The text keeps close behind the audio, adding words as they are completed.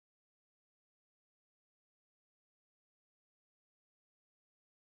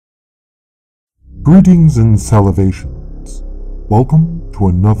Greetings and salivations. Welcome to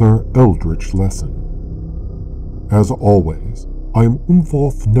another Eldritch lesson. As always, I am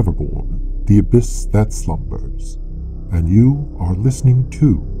Umvoth Neverborn, the abyss that slumbers, and you are listening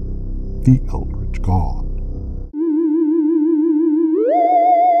to the Eldritch God.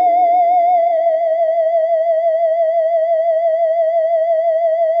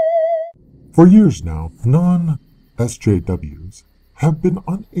 For years now, non-SJWs have been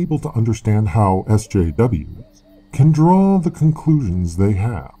unable to understand how SJWs can draw the conclusions they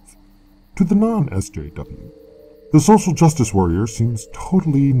have. To the non-SJW, the social justice warrior seems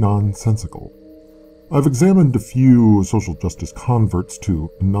totally nonsensical. I've examined a few social justice converts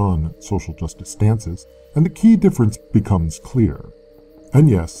to non-social justice stances, and the key difference becomes clear. And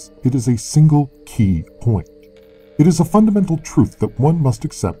yes, it is a single key point. It is a fundamental truth that one must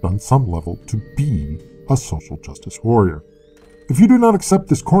accept on some level to be a social justice warrior. If you do not accept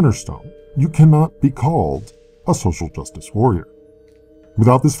this cornerstone, you cannot be called a social justice warrior.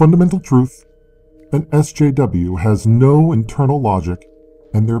 Without this fundamental truth, an SJW has no internal logic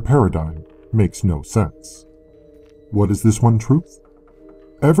and their paradigm makes no sense. What is this one truth?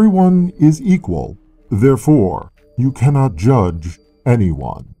 Everyone is equal, therefore you cannot judge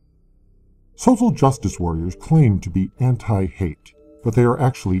anyone. Social justice warriors claim to be anti-hate, but they are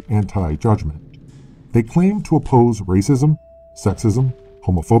actually anti-judgment. They claim to oppose racism, sexism,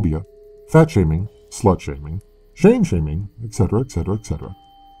 homophobia, fat-shaming, slut-shaming, shame-shaming, etc., etc., etc.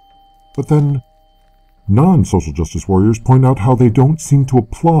 But then, non-social justice warriors point out how they don't seem to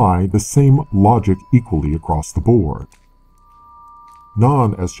apply the same logic equally across the board.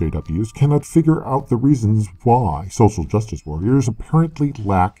 Non-SJWs cannot figure out the reasons why social justice warriors apparently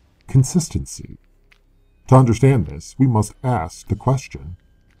lack consistency. To understand this, we must ask the question,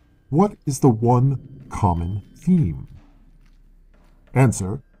 what is the one common theme?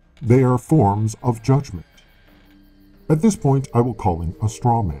 Answer, they are forms of judgment. At this point, I will call in a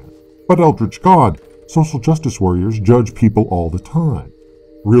straw man. But Eldritch God, social justice warriors judge people all the time.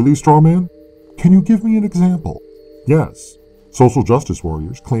 Really, straw man? Can you give me an example? Yes, social justice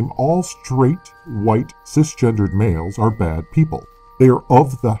warriors claim all straight, white, cisgendered males are bad people. They are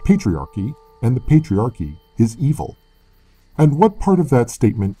of the patriarchy, and the patriarchy is evil. And what part of that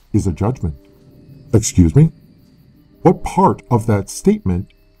statement is a judgment? Excuse me? What part of that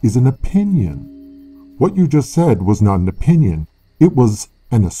statement is an opinion? What you just said was not an opinion, it was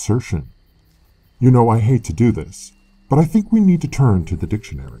an assertion. You know I hate to do this, but I think we need to turn to the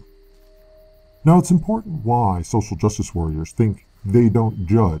dictionary. Now it's important why social justice warriors think they don't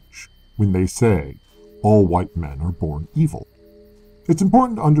judge when they say all white men are born evil. It's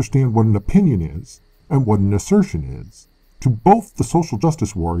important to understand what an opinion is and what an assertion is to both the social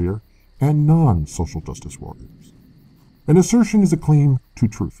justice warrior and non-social justice warriors. An assertion is a claim to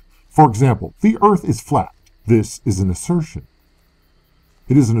truth. For example, the earth is flat. This is an assertion.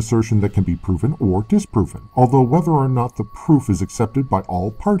 It is an assertion that can be proven or disproven, although whether or not the proof is accepted by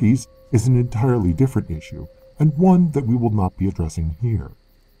all parties is an entirely different issue, and one that we will not be addressing here.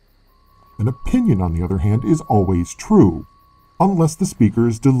 An opinion, on the other hand, is always true, unless the speaker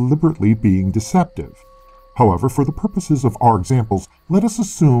is deliberately being deceptive. However, for the purposes of our examples, let us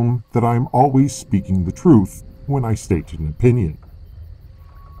assume that I am always speaking the truth when I state an opinion.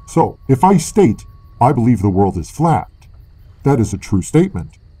 So, if I state, I believe the world is flat, that is a true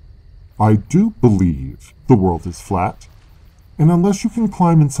statement. I do believe the world is flat, and unless you can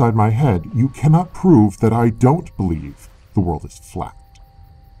climb inside my head, you cannot prove that I don't believe the world is flat.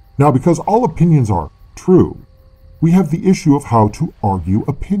 Now, because all opinions are true, we have the issue of how to argue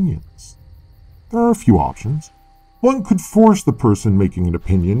opinions. There are a few options. One could force the person making an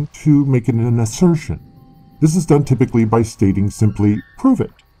opinion to make it an assertion. This is done typically by stating simply, prove it.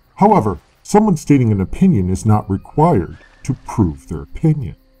 However, someone stating an opinion is not required to prove their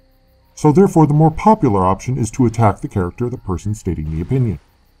opinion. So therefore, the more popular option is to attack the character of the person stating the opinion.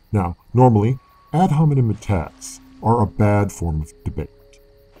 Now, normally, ad hominem attacks are a bad form of debate.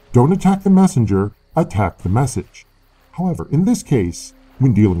 Don't attack the messenger, attack the message. However, in this case,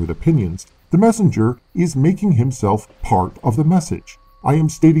 when dealing with opinions, the messenger is making himself part of the message. I am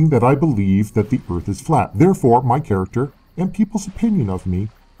stating that I believe that the earth is flat. Therefore, my character and people's opinion of me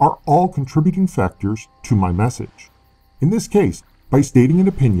are all contributing factors to my message. In this case, by stating an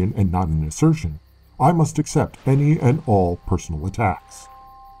opinion and not an assertion, I must accept any and all personal attacks.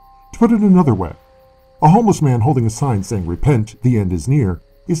 To put it another way, a homeless man holding a sign saying, "Repent, the end is near,"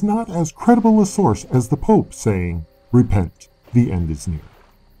 is not as credible a source as the Pope saying, "Repent, the end is near."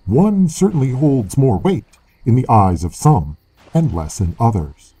 One certainly holds more weight in the eyes of some and less in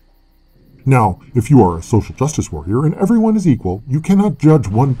others. Now, if you are a social justice warrior and everyone is equal, you cannot judge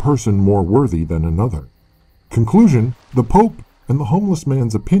one person more worthy than another. Conclusion: the Pope and the homeless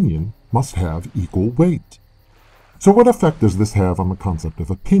man's opinion must have equal weight. So what effect does this have on the concept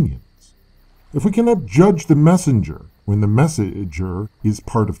of opinions? If we cannot judge the messenger when the messenger is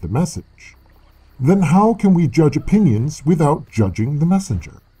part of the message, then how can we judge opinions without judging the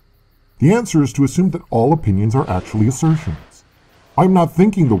messenger? The answer is to assume that all opinions are actually assertions. I'm not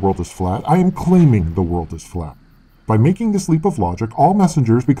thinking the world is flat, I am claiming the world is flat. By making this leap of logic, all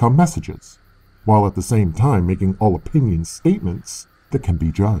messengers become messages, while at the same time making all opinions statements that can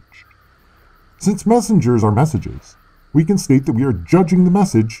be judged. Since messengers are messages, we can state that we are judging the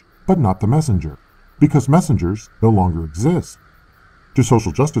message, but not the messenger, because messengers no longer exist. To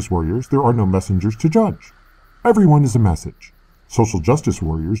social justice warriors, there are no messengers to judge. Everyone is a message. Social justice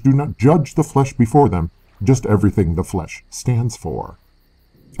warriors do not judge the flesh before them, just everything the flesh stands for.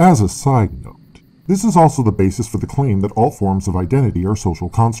 As a side note, this is also the basis for the claim that all forms of identity are social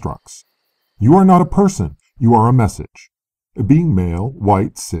constructs. You are not a person, you are a message. Being male,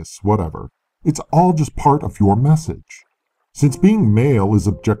 white, cis, whatever, it's all just part of your message. Since being male is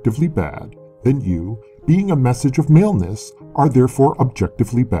objectively bad, then you, being a message of maleness, are therefore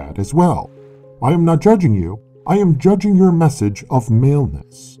objectively bad as well. I am not judging you, I am judging your message of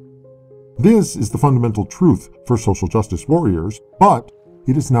maleness. This is the fundamental truth for social justice warriors, but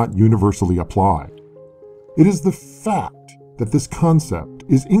it is not universally applied. It is the fact that this concept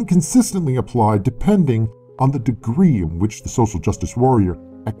is inconsistently applied depending on the degree in which the social justice warrior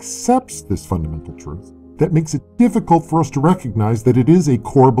accepts this fundamental truth that makes it difficult for us to recognize that it is a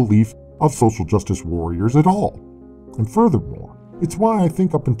core belief of social justice warriors at all. And furthermore, it's why I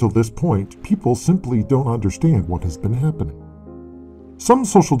think up until this point, people simply don't understand what has been happening. Some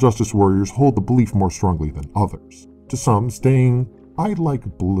social justice warriors hold the belief more strongly than others. To some, saying, "I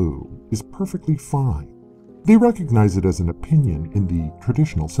like blue," is perfectly fine. They recognize it as an opinion in the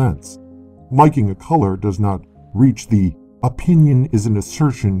traditional sense. Liking a color does not reach the opinion is an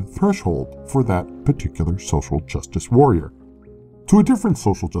assertion threshold for that particular social justice warrior. To a different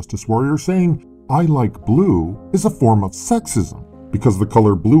social justice warrior, saying, "I like blue," is a form of sexism, because the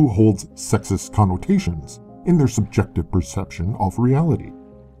color blue holds sexist connotations in their subjective perception of reality.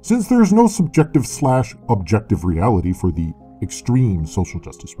 Since there is no subjective/objective reality for the extreme social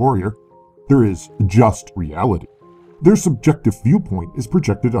justice warrior, there is just reality. Their subjective viewpoint is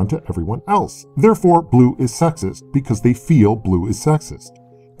projected onto everyone else. Therefore, blue is sexist because they feel blue is sexist.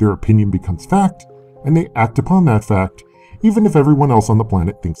 Their opinion becomes fact, and they act upon that fact, even if everyone else on the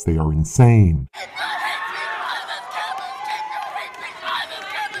planet thinks they are insane.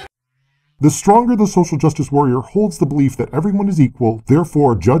 The stronger the social justice warrior holds the belief that everyone is equal,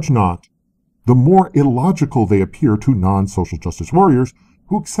 therefore judge not, the more illogical they appear to non-social justice warriors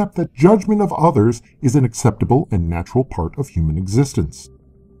who accept that judgment of others is an acceptable and natural part of human existence.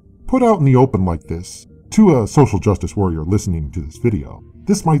 Put out in the open like this, to a social justice warrior listening to this video,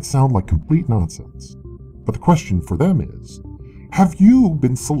 this might sound like complete nonsense. But the question for them is, have you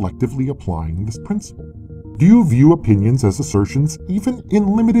been selectively applying this principle? Do you view opinions as assertions even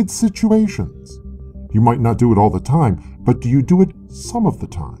in limited situations? You might not do it all the time, but do you do it some of the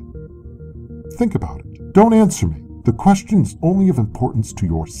time? Think about it. Don't answer me. The question is only of importance to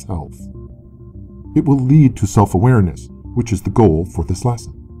yourself. It will lead to self-awareness, which is the goal for this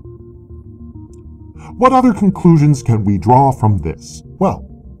lesson. What other conclusions can we draw from this? Well,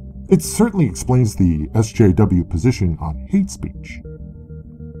 it certainly explains the SJW position on hate speech.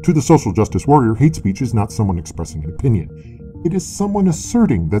 To the social justice warrior, hate speech is not someone expressing an opinion. It is someone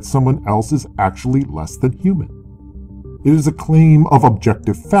asserting that someone else is actually less than human. It is a claim of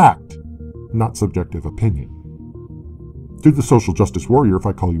objective fact, not subjective opinion. To the social justice warrior, if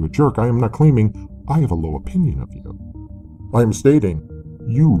I call you a jerk, I am not claiming I have a low opinion of you. I am stating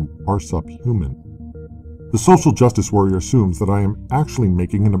you are subhuman. The social justice warrior assumes that I am actually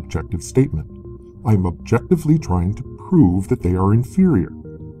making an objective statement. I am objectively trying to prove that they are inferior.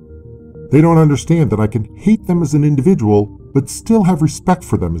 They don't understand that I can hate them as an individual, but still have respect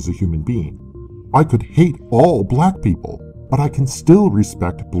for them as a human being. I could hate all black people, but I can still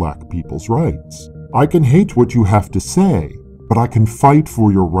respect black people's rights. I can hate what you have to say, but I can fight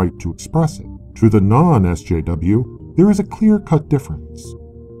for your right to express it. To the non-SJW, there is a clear-cut difference.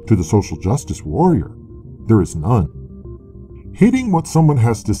 To the social justice warrior, there is none. Hating what someone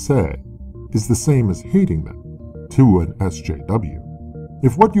has to say is the same as hating them to an SJW.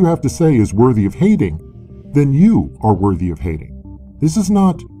 If what you have to say is worthy of hating, then you are worthy of hating. This is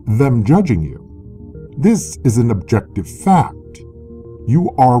not them judging you. This is an objective fact.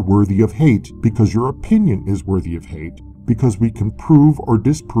 You are worthy of hate because your opinion is worthy of hate, because we can prove or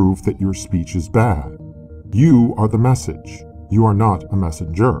disprove that your speech is bad. You are the message. You are not a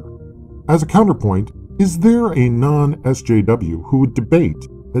messenger. As a counterpoint, is there a non-SJW who would debate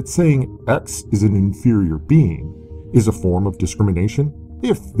that saying X is an inferior being is a form of discrimination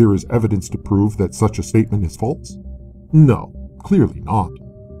if there is evidence to prove that such a statement is false? No, clearly not.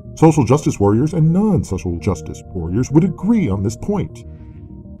 Social justice warriors and non-social justice warriors would agree on this point.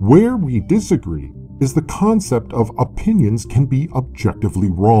 Where we disagree is the concept of opinions can be objectively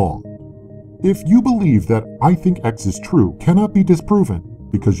wrong. If you believe that I think X is true cannot be disproven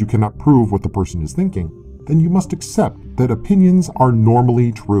because you cannot prove what the person is thinking, then you must accept that opinions are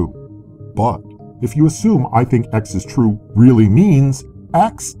normally true. But if you assume I think X is true really means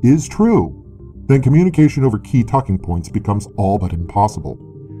X is true, then communication over key talking points becomes all but impossible.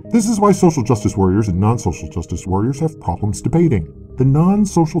 This is why social justice warriors and non-social justice warriors have problems debating. The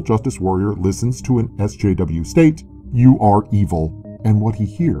non-social justice warrior listens to an SJW state, "You are evil," and what he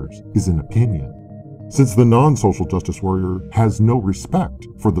hears is an opinion. Since the non-social justice warrior has no respect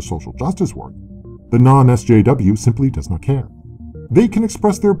for the social justice warrior, the non-SJW simply does not care. They can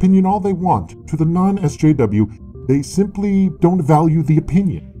express their opinion all they want. To the non-SJW, they simply don't value the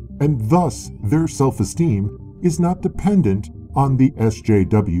opinion, and thus their self-esteem is not dependent on the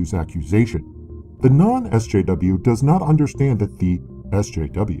SJW's accusation. The non-SJW does not understand that the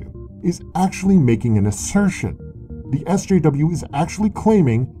SJW is actually making an assertion. The SJW is actually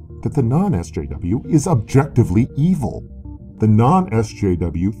claiming that the non-SJW is objectively evil. The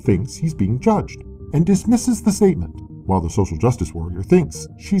non-SJW thinks he's being judged and dismisses the statement, while the social justice warrior thinks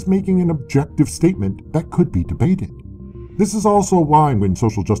she's making an objective statement that could be debated. This is also why when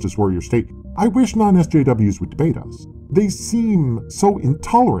social justice warriors state, "I wish non-SJWs would debate us," they seem so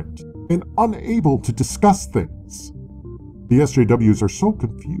intolerant and unable to discuss things. The SJWs are so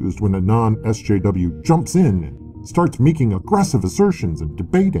confused when a non-SJW jumps in and starts making aggressive assertions and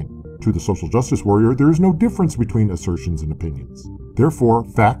debating. To the social justice warrior, there is no difference between assertions and opinions. Therefore,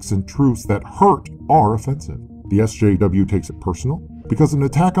 facts and truths that hurt are offensive. The SJW takes it personal because an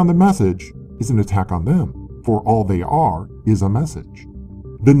attack on the message is an attack on them, for all they are is a message.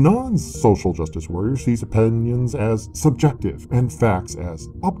 The non-social justice warrior sees opinions as subjective and facts as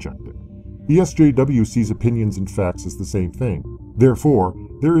objective. The SJW sees opinions and facts as the same thing. Therefore,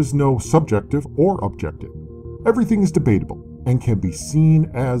 there is no subjective or objective. Everything is debatable and can be seen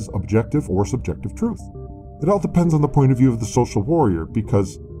as objective or subjective truth. It all depends on the point of view of the social warrior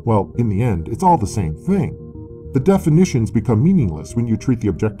because, well, in the end, it's all the same thing. The definitions become meaningless when you treat the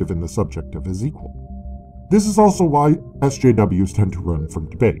objective and the subjective as equal. This is also why SJWs tend to run from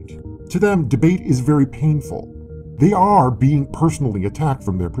debate. To them, debate is very painful. They are being personally attacked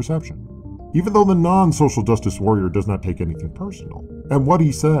from their perception. Even though the non-social justice warrior does not take anything personal, and what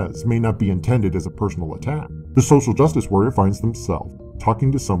he says may not be intended as a personal attack, the social justice warrior finds themselves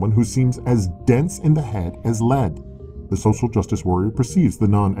talking to someone who seems as dense in the head as lead. The social justice warrior perceives the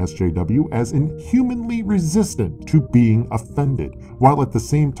non-SJW as inhumanly resistant to being offended, while at the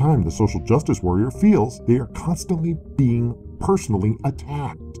same time the social justice warrior feels they are constantly being personally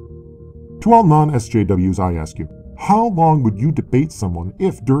attacked. To all non-SJWs, I ask you, how long would you debate someone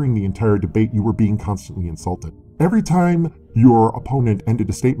if during the entire debate you were being constantly insulted? Every time your opponent ended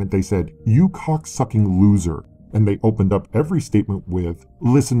a statement, they said, "You cock-sucking loser," and they opened up every statement with,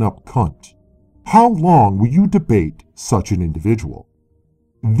 "Listen up, cunt." How long will you debate such an individual?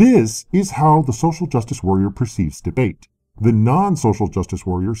 This is how the social justice warrior perceives debate. The non-social justice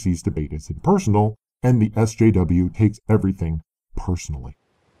warrior sees debate as impersonal, and the SJW takes everything personally.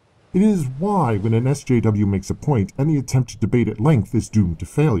 It is why when an SJW makes a point, any attempt to debate at length is doomed to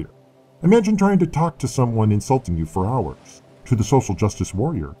failure. Imagine trying to talk to someone insulting you for hours. To the social justice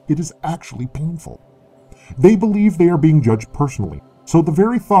warrior, it is actually painful. They believe they are being judged personally, so the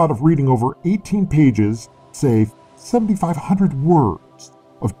very thought of reading over 18 pages, say 7,500 words,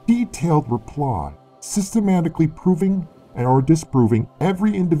 of detailed reply, systematically proving or disproving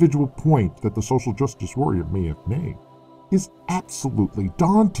every individual point that the social justice warrior may have made, is absolutely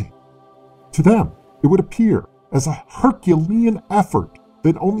daunting. To them, it would appear as a Herculean effort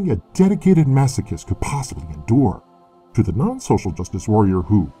that only a dedicated masochist could possibly endure. To the non-social justice warrior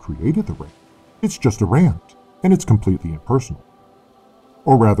who created the rant, it's just a rant, and it's completely impersonal.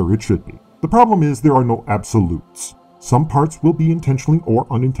 Or rather, it should be. The problem is there are no absolutes. Some parts will be intentionally or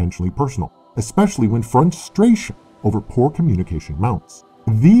unintentionally personal, especially when frustration over poor communication mounts.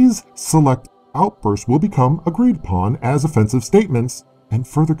 These select outbursts will become agreed upon as offensive statements and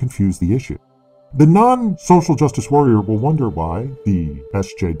further confuse the issue. The non-social justice warrior will wonder why the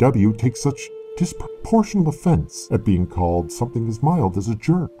SJW takes such disproportionate offense at being called something as mild as a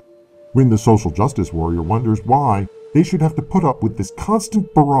jerk. When the social justice warrior wonders why they should have to put up with this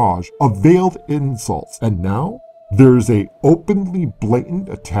constant barrage of veiled insults. And now there's a openly blatant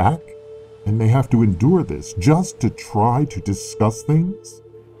attack, and they have to endure this just to try to discuss things?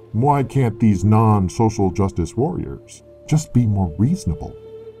 Why can't these non-social justice warriors just be more reasonable?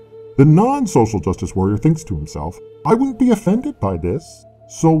 The non-social justice warrior thinks to himself, I wouldn't be offended by this,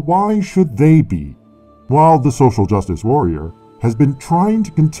 so why should they be? While the social justice warrior has been trying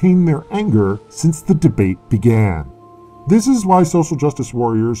to contain their anger since the debate began. This is why social justice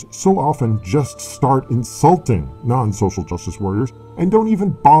warriors so often just start insulting non-social justice warriors and don't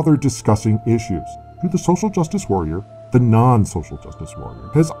even bother discussing issues. To the social justice warrior, the non-social justice warrior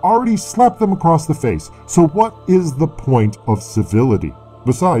has already slapped them across the face. So what is the point of civility?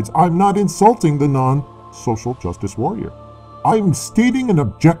 Besides, I'm not insulting the non-social justice warrior. I'm stating an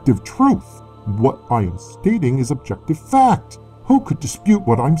objective truth. What I am stating is objective fact. Who could dispute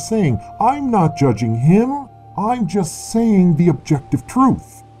what I'm saying? I'm not judging him. I'm just saying the objective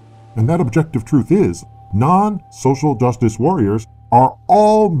truth. And that objective truth is, non-social justice warriors are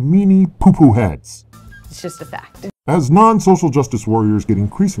all meanie poo-poo heads. It's just a fact. As non-social justice warriors get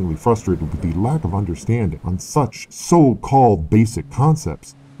increasingly frustrated with the lack of understanding on such so-called basic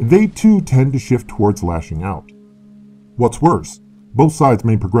concepts, they too tend to shift towards lashing out. What's worse, both sides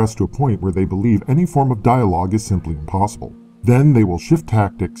may progress to a point where they believe any form of dialogue is simply impossible. Then they will shift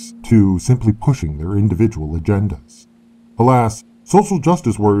tactics to simply pushing their individual agendas. Alas, social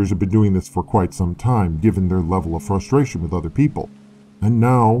justice warriors have been doing this for quite some time, given their level of frustration with other people. And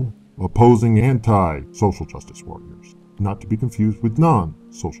now, opposing anti-social justice warriors, not to be confused with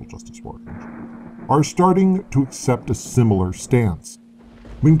non-social justice warriors, are starting to accept a similar stance.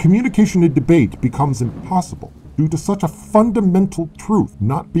 When communication and debate becomes impossible due to such a fundamental truth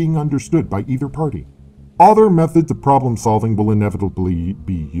not being understood by either party, other methods of problem solving will inevitably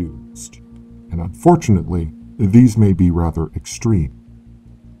be used. And unfortunately, these may be rather extreme.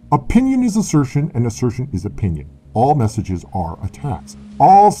 Opinion is assertion, and assertion is opinion. All messages are attacks.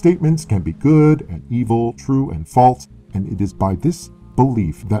 All statements can be good and evil, true and false, and it is by this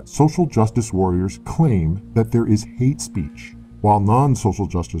belief that social justice warriors claim that there is hate speech, while non-social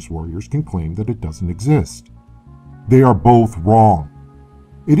justice warriors can claim that it doesn't exist. They are both wrong.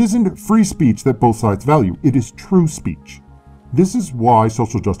 It isn't free speech that both sides value, it is true speech. This is why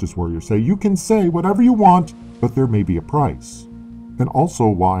social justice warriors say you can say whatever you want, but there may be a price. And also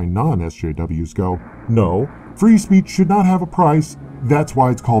why non-SJWs go, no, free speech should not have a price, that's why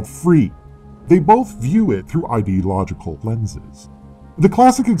it's called free. They both view it through ideological lenses. The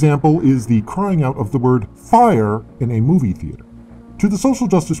classic example is the crying out of the word fire in a movie theater. To the social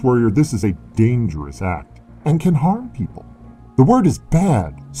justice warrior, this is a dangerous act and can harm people. The word is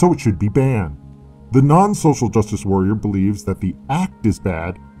bad, so it should be banned. The non-social justice warrior believes that the act is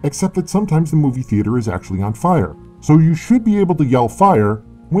bad, except that sometimes the movie theater is actually on fire, so you should be able to yell fire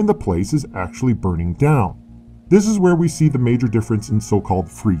when the place is actually burning down. This is where we see the major difference in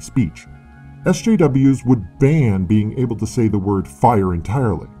so-called free speech. SJWs would ban being able to say the word fire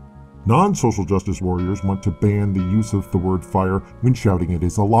entirely. Non-social justice warriors want to ban the use of the word fire when shouting it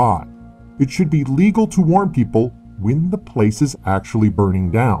is a lie. It should be legal to warn people when the place is actually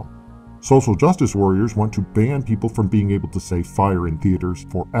burning down. Social justice warriors want to ban people from being able to say fire in theaters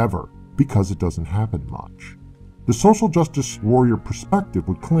forever, because it doesn't happen much. The social justice warrior perspective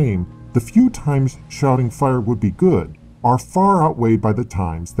would claim the few times shouting fire would be good are far outweighed by the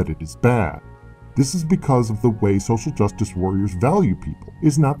times that it is bad. This is because of the way social justice warriors value people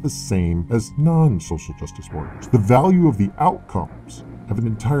is not the same as non-social justice warriors. The value of the outcomes have an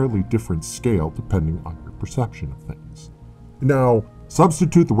entirely different scale depending on your perception of things. Now,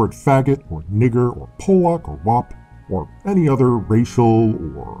 substitute the word faggot or nigger or Polak or wop or any other racial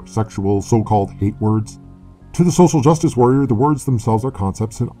or sexual so-called hate words. To the social justice warrior, the words themselves are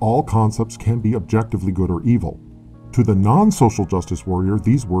concepts, and all concepts can be objectively good or evil. To the non-social justice warrior,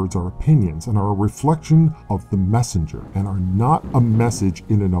 these words are opinions and are a reflection of the messenger and are not a message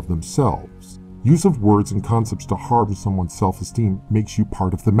in and of themselves. Use of words and concepts to harm someone's self-esteem makes you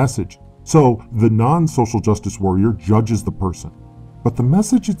part of the message. So the non-social justice warrior judges the person, but the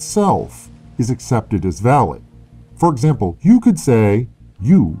message itself is accepted as valid. For example, you could say,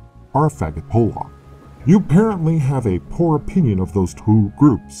 you are a faggot Polak. You apparently have a poor opinion of those two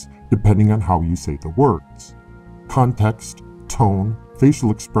groups, depending on how you say the words. Context, tone,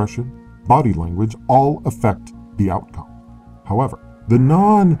 facial expression, body language all affect the outcome. However, the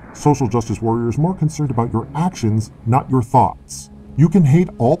non-social justice warrior is more concerned about your actions, not your thoughts. You can hate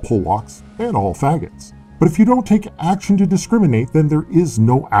all Polacks and all faggots, but if you don't take action to discriminate, then there is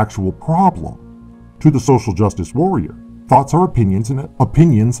no actual problem. To the social justice warrior, thoughts are opinions and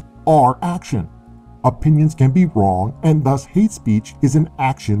opinions are action. Opinions can be wrong, and thus hate speech is an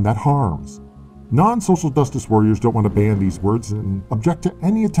action that harms. Non-social justice warriors don't want to ban these words and object to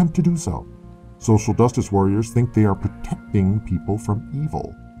any attempt to do so. Social justice warriors think they are protecting people from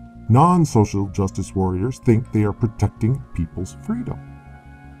evil. Non-social justice warriors think they are protecting people's freedom.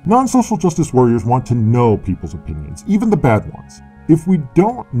 Non-social justice warriors want to know people's opinions, even the bad ones. If we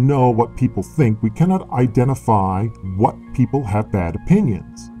don't know what people think, we cannot identify what people have bad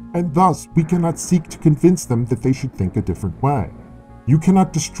opinions, and thus we cannot seek to convince them that they should think a different way. You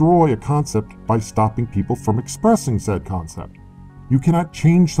cannot destroy a concept by stopping people from expressing said concept. You cannot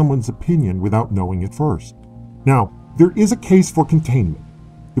change someone's opinion without knowing it first. Now, there is a case for containment.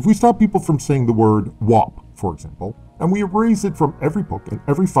 If we stop people from saying the word WAP, for example, and we erase it from every book and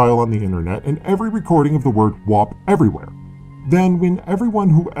every file on the internet and every recording of the word WAP everywhere, then when everyone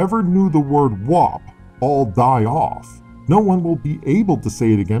who ever knew the word WAP all die off, no one will be able to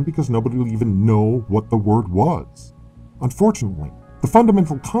say it again because nobody will even know what the word was. Unfortunately, the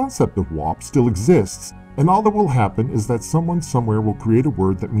fundamental concept of WAP still exists, and all that will happen is that someone somewhere will create a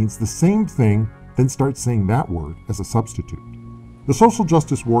word that means the same thing, then start saying that word as a substitute. The social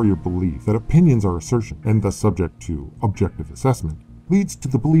justice warrior belief that opinions are assertion and thus subject to objective assessment leads to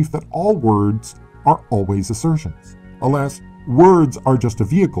the belief that all words are always assertions. Alas, words are just a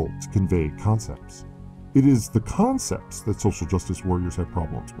vehicle to convey concepts. It is the concepts that social justice warriors have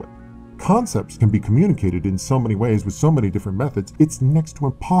problems with. Concepts can be communicated in so many ways with so many different methods, it's next to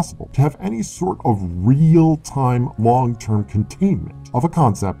impossible to have any sort of real-time, long-term containment of a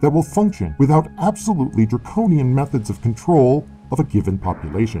concept that will function without absolutely draconian methods of control of a given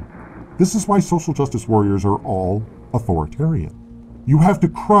population. This is why social justice warriors are all authoritarian. You have to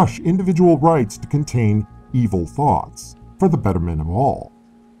crush individual rights to contain evil thoughts for the betterment of all.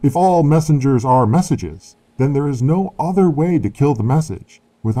 If all messengers are messages, then there is no other way to kill the message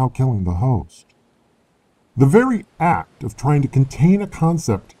without killing the host. The very act of trying to contain a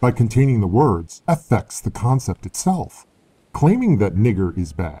concept by containing the words affects the concept itself. Claiming that nigger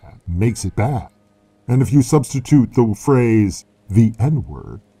is bad makes it bad. And if you substitute the phrase the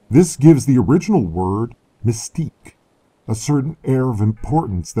N-word, this gives the original word mystique, a certain air of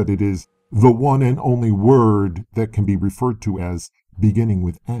importance that it is the one and only word that can be referred to as beginning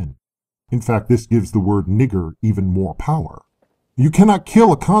with N. In fact, this gives the word nigger even more power. You cannot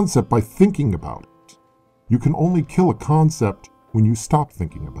kill a concept by thinking about it. You can only kill a concept when you stop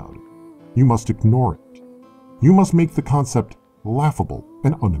thinking about it. You must ignore it. You must make the concept laughable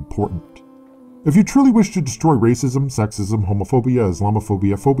and unimportant. If you truly wish to destroy racism, sexism, homophobia,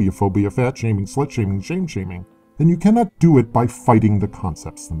 Islamophobia, phobia, fat-shaming, slut-shaming, shame-shaming, then you cannot do it by fighting the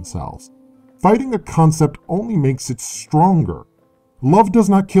concepts themselves. Fighting a concept only makes it stronger. Love does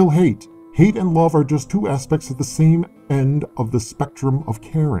not kill hate. Hate and love are just two aspects of the same end of the spectrum of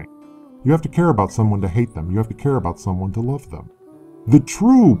caring. You have to care about someone to hate them. You have to care about someone to love them. The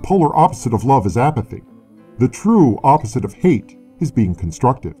true polar opposite of love is apathy. The true opposite of hate is being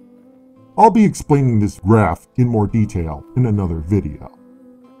constructive. I'll be explaining this graph in more detail in another video.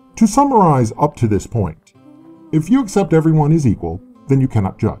 To summarize up to this point, if you accept everyone is equal, then you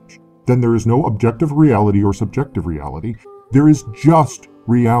cannot judge. Then there is no objective reality or subjective reality. There is just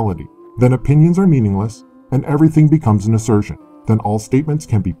reality. Then opinions are meaningless, and everything becomes an assertion. Then all statements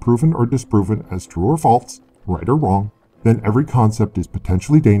can be proven or disproven as true or false, right or wrong. Then every concept is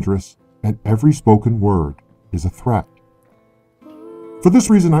potentially dangerous, and every spoken word is a threat. For this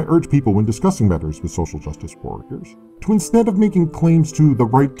reason, I urge people when discussing matters with social justice warriors to, instead of making claims to the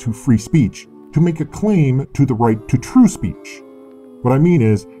right to free speech, to make a claim to the right to true speech. What I mean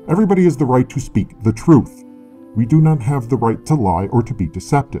is, everybody has the right to speak the truth. We do not have the right to lie or to be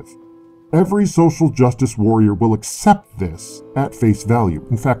deceptive. Every social justice warrior will accept this at face value.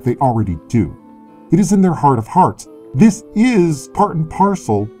 In fact, they already do. It is in their heart of hearts. This is part and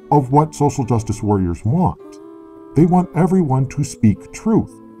parcel of what social justice warriors want. They want everyone to speak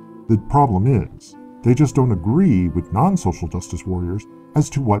truth. The problem is, they just don't agree with non-social justice warriors as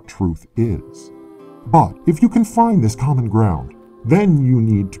to what truth is. But if you can find this common ground, then you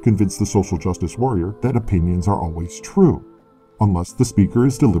need to convince the social justice warrior that opinions are always true. Unless the speaker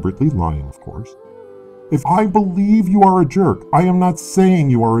is deliberately lying, of course. If I believe you are a jerk, I am not saying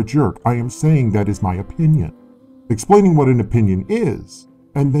you are a jerk. I am saying that is my opinion. Explaining what an opinion is,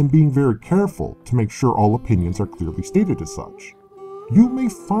 and then being very careful to make sure all opinions are clearly stated as such. You may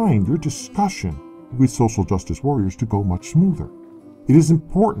find your discussion with social justice warriors to go much smoother. It is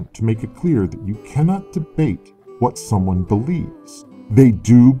important to make it clear that you cannot debate what someone believes. They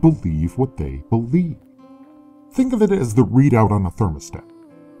do believe what they believe. Think of it as the readout on a thermostat.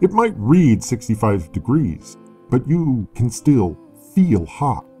 It might read 65 degrees, but you can still feel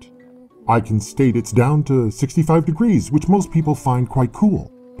hot. I can state it's down to 65 degrees, which most people find quite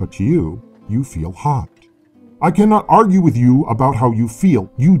cool, but to you, you feel hot. I cannot argue with you about how you feel.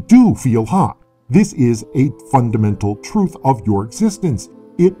 You do feel hot. This is a fundamental truth of your existence.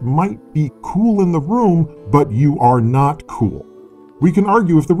 It might be cool in the room, but you are not cool. We can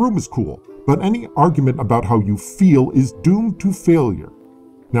argue if the room is cool, but any argument about how you feel is doomed to failure.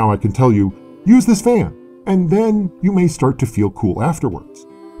 Now I can tell you, use this fan, and then you may start to feel cool afterwards.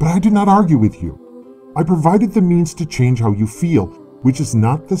 But I did not argue with you. I provided the means to change how you feel, which is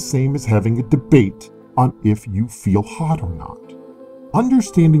not the same as having a debate on if you feel hot or not.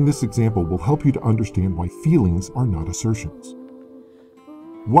 Understanding this example will help you to understand why feelings are not assertions.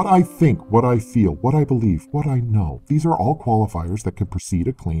 What I think, what I feel, what I believe, what I know, these are all qualifiers that can precede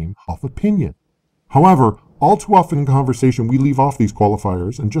a claim of opinion. However, all too often in conversation we leave off these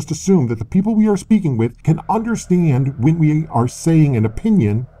qualifiers and just assume that the people we are speaking with can understand when we are saying an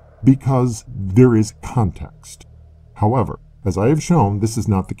opinion because there is context. However, as I have shown, this is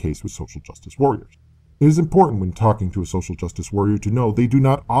not the case with social justice warriors. It is important when talking to a social justice warrior to know they do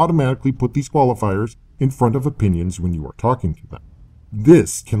not automatically put these qualifiers in front of opinions when you are talking to them.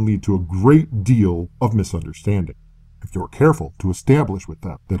 This can lead to a great deal of misunderstanding if you are careful to establish with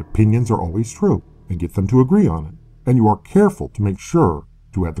them that opinions are always true and get them to agree on it, and you are careful to make sure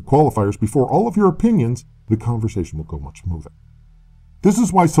to add the qualifiers before all of your opinions, the conversation will go much smoother. This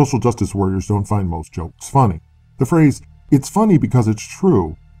is why social justice warriors don't find most jokes funny. The phrase, "it's funny because it's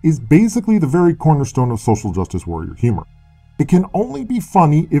true," is basically the very cornerstone of social justice warrior humor. It can only be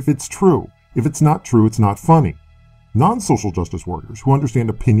funny if it's true. If it's not true, it's not funny. Non-social justice warriors, who understand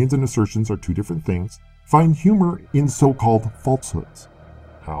opinions and assertions are two different things, find humor in so-called falsehoods.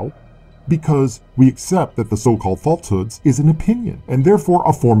 How? Because we accept that the so-called falsehoods is an opinion, and therefore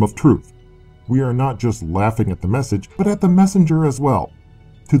a form of truth. We are not just laughing at the message, but at the messenger as well.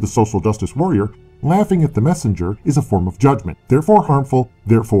 To the social justice warrior, laughing at the messenger is a form of judgment, therefore harmful,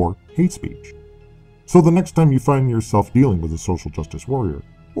 therefore hate speech. So the next time you find yourself dealing with a social justice warrior,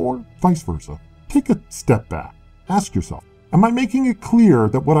 or vice versa, take a step back. Ask yourself, am I making it clear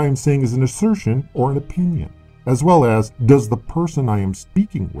that what I am saying is an assertion or an opinion? As well as, does the person I am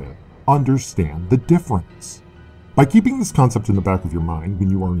speaking with understand the difference? By keeping this concept in the back of your mind when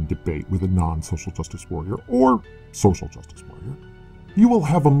you are in debate with a non-social justice warrior or social justice warrior, you will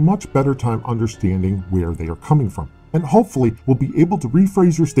have a much better time understanding where they are coming from, and hopefully will be able to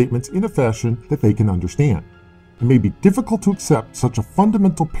rephrase your statements in a fashion that they can understand. It may be difficult to accept such a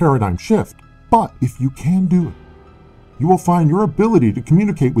fundamental paradigm shift, but if you can do it, you will find your ability to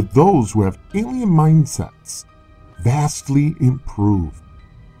communicate with those who have alien mindsets vastly improved.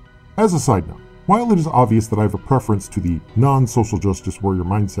 As a side note, while it is obvious that I have a preference to the non-social justice warrior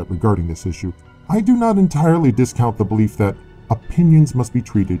mindset regarding this issue, I do not entirely discount the belief that opinions must be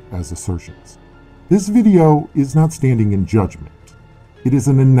treated as assertions. This video is not standing in judgment. It is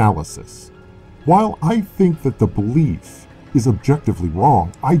an analysis. While I think that the belief is objectively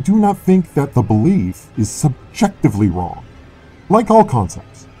wrong, I do not think that the belief is subjectively wrong. Like all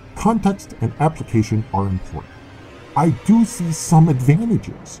concepts, context and application are important. I do see some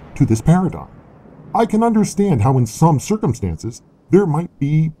advantages to this paradigm. I can understand how in some circumstances there might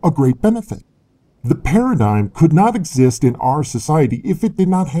be a great benefit. The paradigm could not exist in our society if it did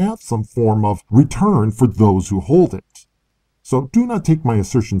not have some form of return for those who hold it. So do not take my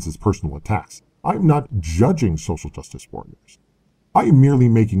assertions as personal attacks. I am not judging social justice warriors. I am merely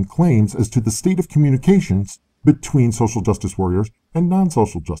making claims as to the state of communications between social justice warriors and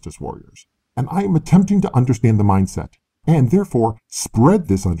non-social justice warriors, and I am attempting to understand the mindset, and therefore spread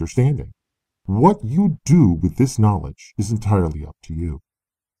this understanding. What you do with this knowledge is entirely up to you.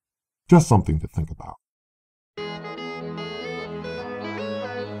 Just something to think about.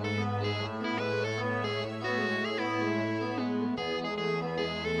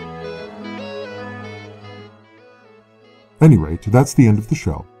 At any rate, that's the end of the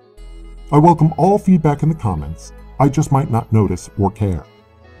show. I welcome all feedback in the comments. I just might not notice or care.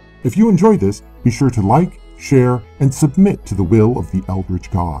 If you enjoy this, be sure to like, share, and submit to the will of the Eldritch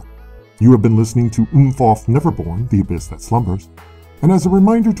God. You have been listening to Umthoth Neverborn, the Abyss That Slumbers. And as a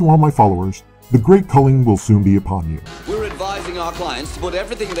reminder to all my followers, the great culling will soon be upon you. We're advising our clients to put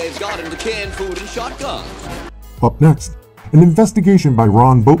everything they've got into canned food and shotguns. Up next, an investigation by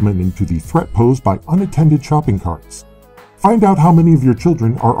Ron Boatman into the threat posed by unattended shopping carts. Find out how many of your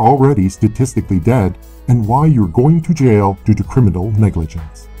children are already statistically dead and why you're going to jail due to criminal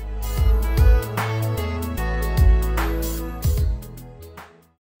negligence.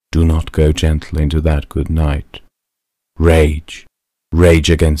 Do not go gentle into that good night. Rage,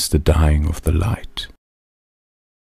 rage against the dying of the light.